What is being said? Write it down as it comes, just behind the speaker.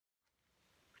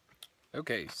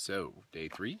Okay, so day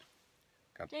 3.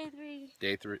 Day 3.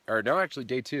 Day 3, or no, actually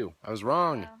day 2. I was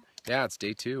wrong. Wow. Yeah, it's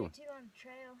day 2. Day 2 on the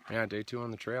trail. Yeah, day 2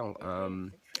 on the trail.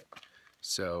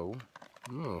 So,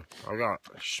 I got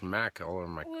schmack all over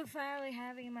my. We're finally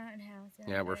having a mountain house.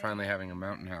 Yeah, we're finally having a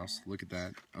mountain house. Look at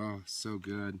that. Oh, so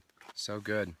good, so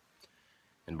good.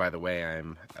 And by the way,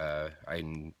 I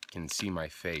can see my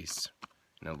face,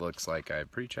 and it looks like I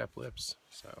have pretty chapped lips.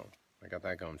 So I got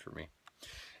that going for me.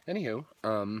 Anywho,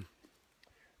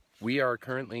 we are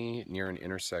currently near an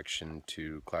intersection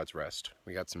to Cloud's Rest.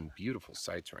 We got some beautiful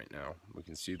sights right now. We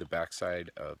can see the backside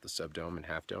of the subdome and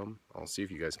half dome. I'll see if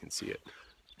you guys can see it.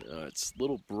 It's a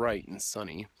little bright and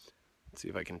sunny. Let's see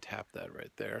if I can tap that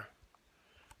right there.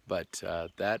 But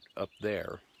that up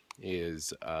there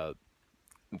is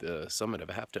the summit of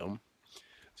a half dome.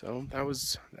 So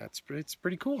it's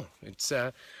pretty cool. It's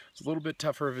a little bit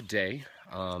tougher of a day.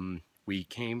 We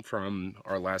came from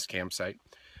our last campsite,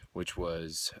 which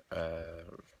was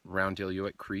around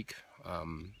Illilouette Creek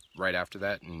right after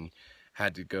that, and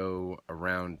had to go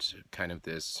around kind of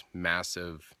this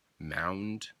massive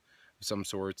mound of some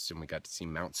sorts, and we got to see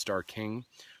Mount Star King,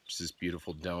 which is this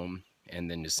beautiful dome, and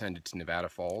then descended to Nevada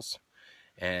Falls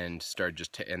and started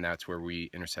and that's where we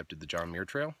intercepted the John Muir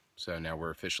Trail. So now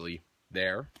we're officially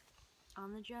there.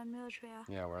 On the John Muir Trail.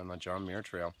 Yeah, we're on the John Muir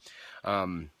Trail.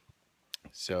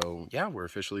 So yeah, we're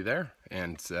officially there,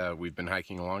 and we've been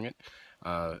hiking along it.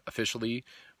 Officially,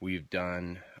 we've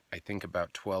done, I think,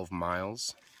 about 12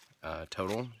 miles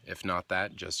total, if not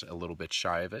that, just a little bit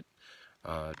shy of it.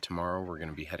 Tomorrow we're going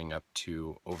to be heading up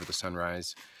to Over the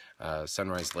Sunrise,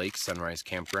 Sunrise Lake, Sunrise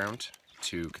Campground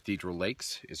to Cathedral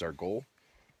Lakes is our goal.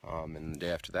 And the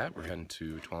day after that, we're heading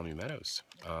to Tuolumne Meadows.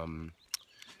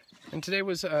 And today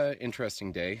was an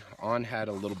interesting day. On had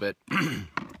a little bit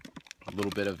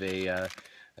of a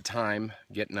time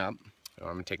getting up. Oh,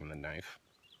 I'm taking the knife.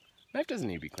 Knife doesn't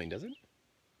need to be clean, does it?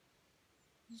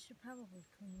 You should probably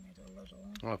clean it a little.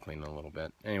 I'll clean it a little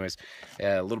bit. Anyways,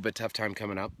 a little bit tough time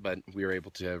coming up, but we were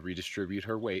able to redistribute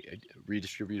her weight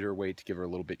to give her a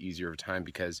little bit easier of time,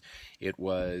 because it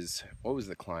was, what was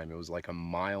the climb? It was like 1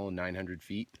 mile and 900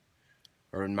 feet,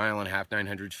 or 1.5 miles,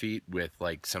 900 feet, with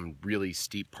like some really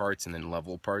steep parts and then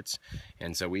level parts.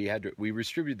 And so we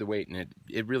redistributed the weight, and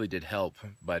it really did help.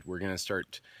 But we're gonna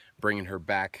start bringing her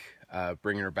back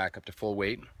up to full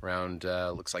weight, around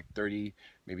looks like 30,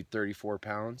 maybe 34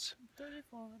 pounds.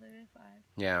 34, 35.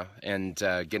 Yeah, and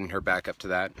getting her back up to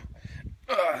that.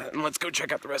 And let's go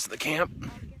check out the rest of the camp. I'll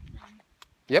get them.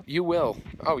 Yep, you will.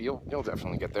 Oh, you'll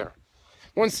definitely get there.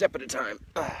 One step at a time.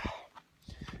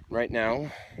 Right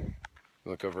now,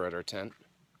 look over at our tent.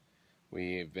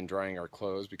 We've been drying our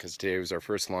clothes because today was our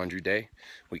first laundry day.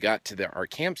 We got to our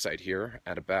campsite here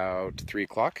at about 3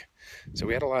 o'clock. So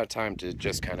we had a lot of time to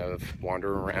just kind of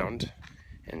wander around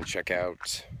and check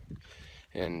out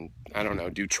and, I don't know,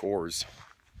 do chores.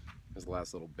 Was the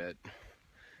last little bit.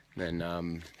 Then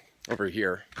over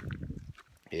here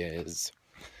is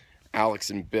Alex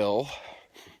and Bill.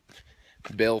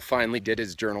 Bill finally did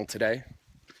his journal today.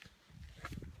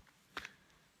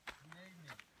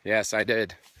 Yes, I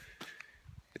did.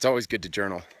 It's always good to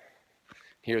journal.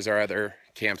 Here's our other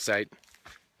campsite.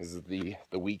 This is the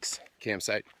Weeks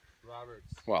campsite. Roberts.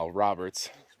 Well, Roberts.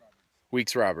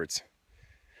 Weeks Roberts.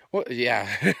 Well, yeah.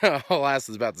 I'll ask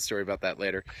us about the story about that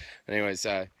later. Anyways,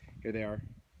 here they are.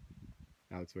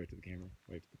 Alex, wave to the camera.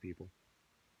 Wave to the people.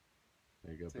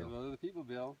 There you go, Say Bill. hello to the people,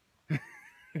 Bill.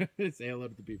 Say hello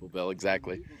to the people, Bill.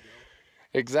 Exactly.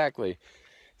 Exactly.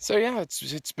 So yeah,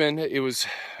 it was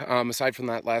aside from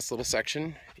that last little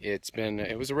section, it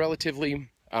was a relatively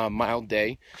mild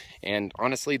day, and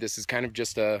honestly, this is kind of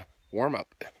just a warm up,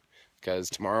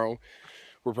 because tomorrow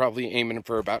we're probably aiming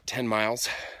for about 10 miles,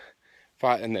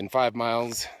 and then 5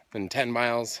 miles, then 10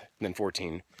 miles, and then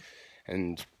 14,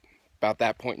 and about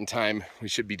that point in time, we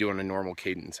should be doing a normal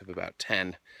cadence of about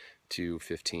 10 to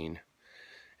 15,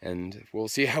 and we'll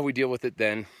see how we deal with it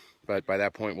then. But by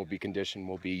that point, we'll be conditioned,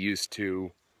 we'll be used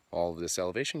to all of this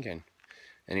elevation gain.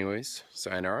 Anyways,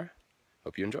 sayonara.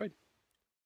 Hope you enjoyed.